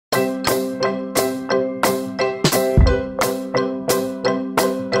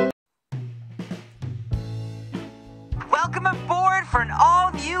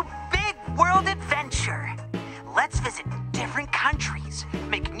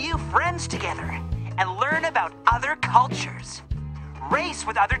new friends together and learn about other cultures. Race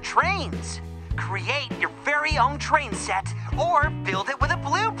with other trains. Create your very own train set or build it with a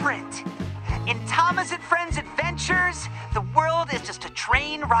blueprint. In Thomas and Friends Adventures, the world is just a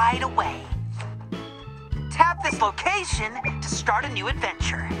train ride away. Tap this location to start a new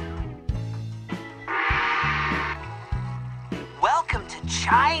adventure. Welcome to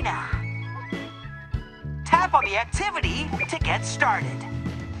China. Tap on the activity to get started.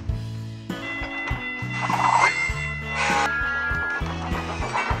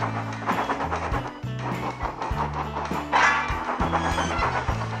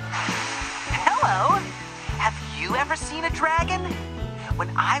 Hello! Have you ever seen a dragon? When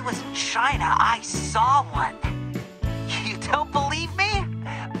I was in China, I saw one. You don't believe me?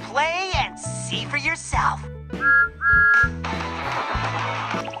 Play and see for yourself.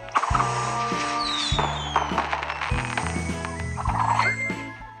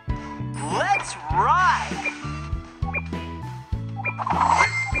 Let's ride!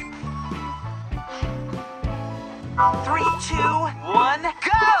 3, 2, 1,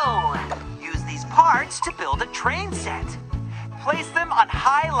 go! Use these parts to build a train set. Place them on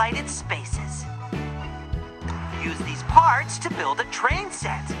highlighted spaces. Use these parts to build a train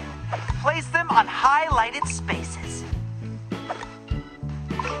set. Place them on highlighted spaces.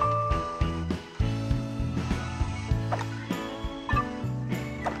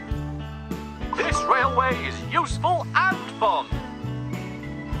 This railway is useful and fun.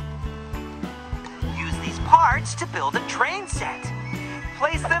 Use these parts to build a train set.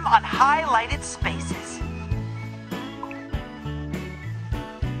 Place them on highlighted spaces.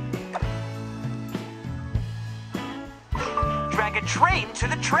 Drag a train to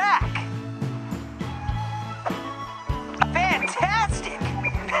the track. Fantastic!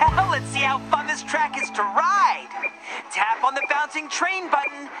 Now let's see how fun this track is to ride. Tap on the bouncing train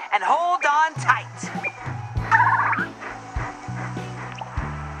button and hold on tight.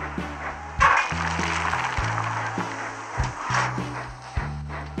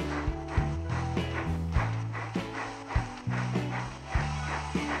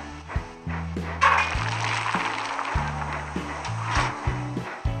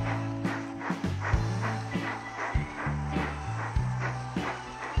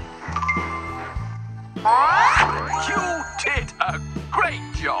 You did a great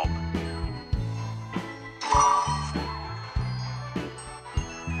job.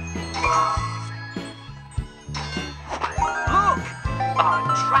 Look, a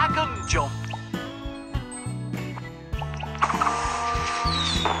dragon jump.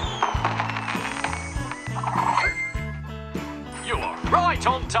 You are right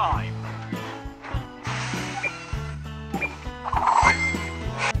on time.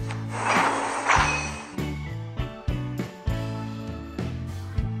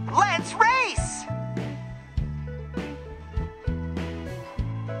 Let's race!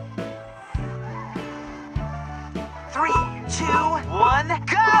 Three, 2, 1,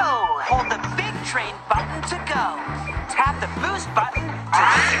 go! Hold the big train button to go. Tap the boost button to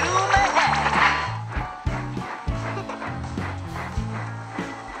zoom ahead.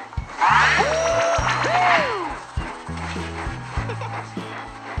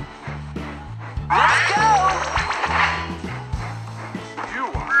 Let's go! You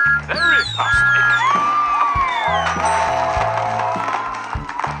are very fast.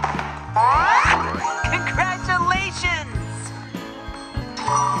 Congratulations!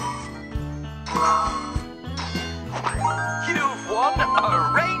 You've won a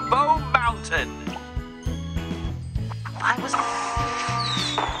Rainbow Mountain. I was...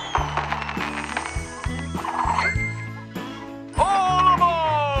 All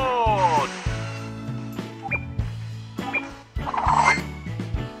aboard!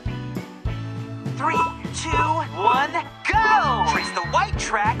 3, 2, 1, go! Trace the white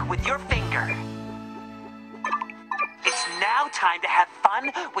track with your finger. It's now time to have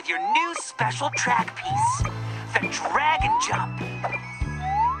fun with your new special track piece, the Dragon Jump.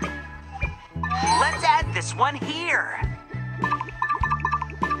 Let's add this one here.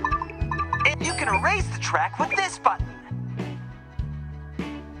 And you can erase the track with this button.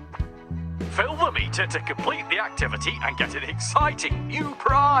 Fill the meter to complete the activity and get an exciting new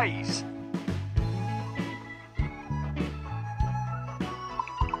prize.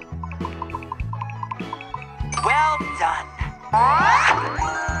 Well done.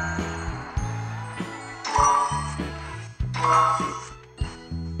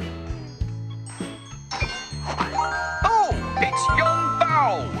 Oh, it's Young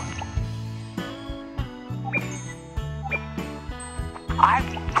Bao.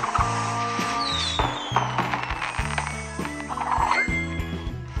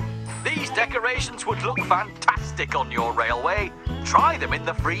 decorations would look fantastic on your railway. Try them in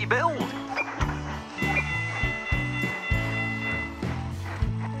the free build.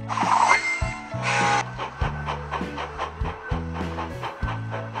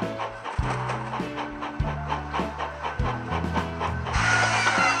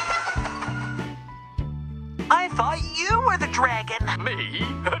 I thought you were the dragon. Me?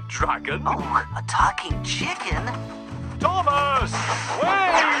 A dragon? Oh, a talking chicken? Thomas! Wait!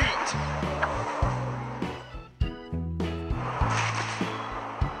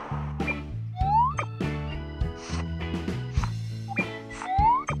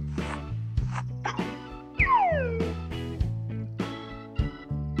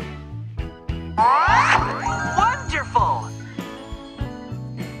 Wonderful!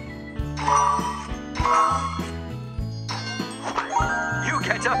 You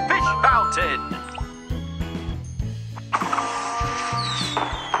get a fish fountain!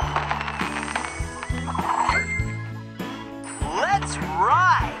 Let's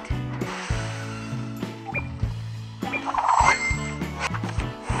ride!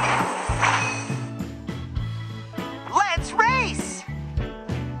 Let's race!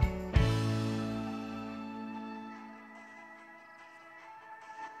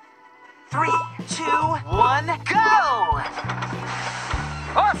 Three, two, one, go!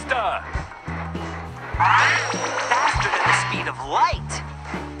 Faster! Faster than the speed of light.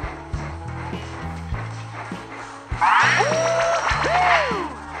 Woo!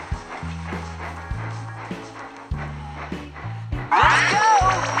 Let's go!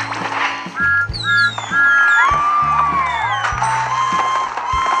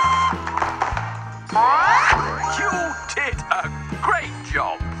 You did a great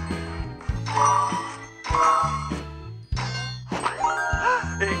job!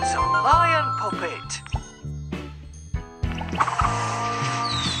 It's a lion puppet!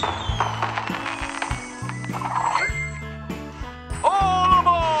 All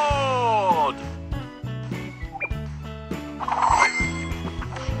aboard!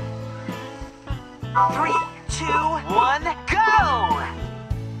 Three, two, one, go!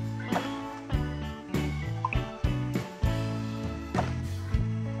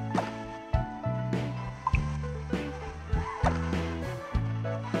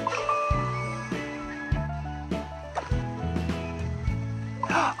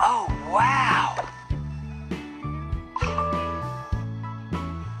 Oh, wow!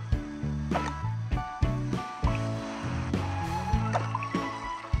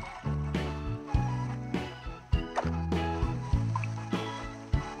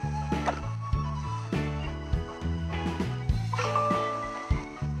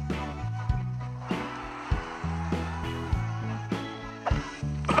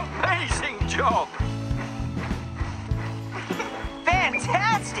 Amazing job!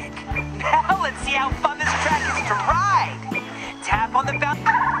 Fantastic! Now let's see how fun this track is to ride! Tap on the bell.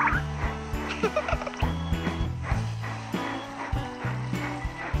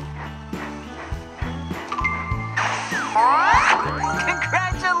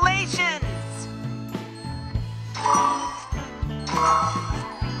 Congratulations!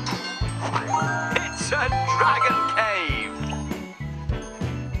 It's a dragon cave!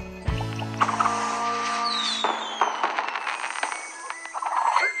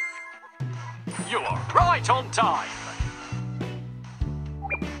 You are right on time!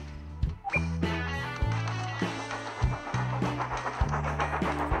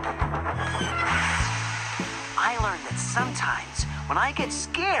 I learned that sometimes when I get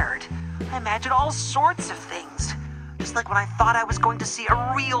scared, I imagine all sorts of things. Just like when I thought I was going to see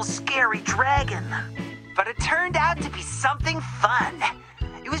a real scary dragon. But it turned out to be something fun.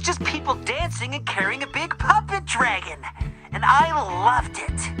 It was just people dancing and carrying a big puppet dragon. And I loved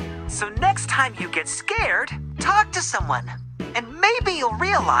it. So next time you get scared, talk to someone. And maybe you'll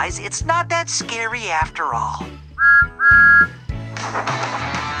realize it's not that scary after all.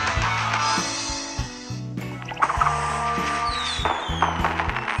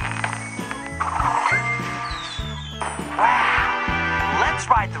 Wow! Let's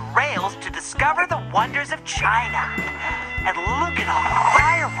ride the rails to discover the wonders of China. And look at all the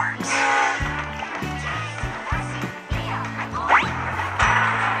fireworks.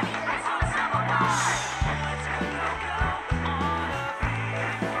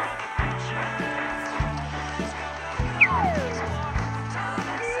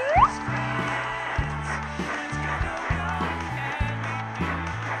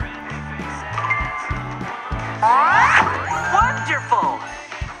 Wonderful!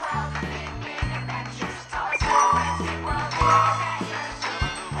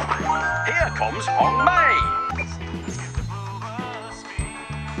 Here comes Hong Mei!